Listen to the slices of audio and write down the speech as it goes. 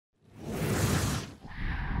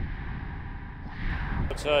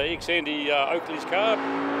It's ex-Andy Oakley's car.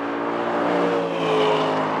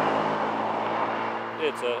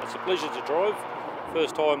 Yeah, it's a pleasure to drive.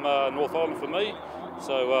 First time North Island for me.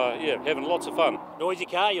 So yeah, having lots of fun. Noisy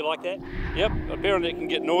car, you like that? Yep, apparently it can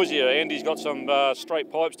get noisier. Andy's got some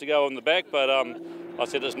straight pipes to go on the back, but I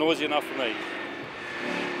said it's noisy enough for me.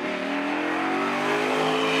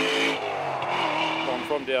 I'm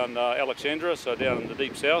from down Alexandra, so down in the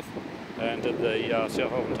deep south, and did the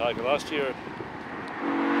South Island Targa last year.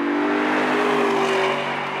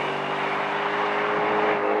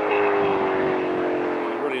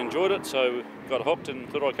 I really enjoyed it, so got hooked and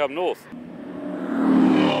thought I'd come north.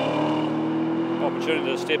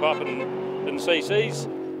 Opportunity to step up in CCs,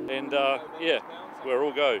 and yeah, we're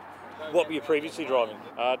all go. What were you previously driving?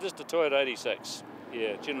 Just a Toyota 86.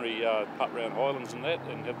 Yeah, generally putt round Highlands and that,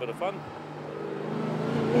 and have a bit of fun.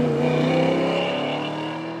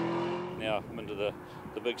 Now I'm into the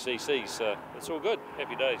big CCs, so it's all good.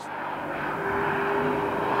 Happy days.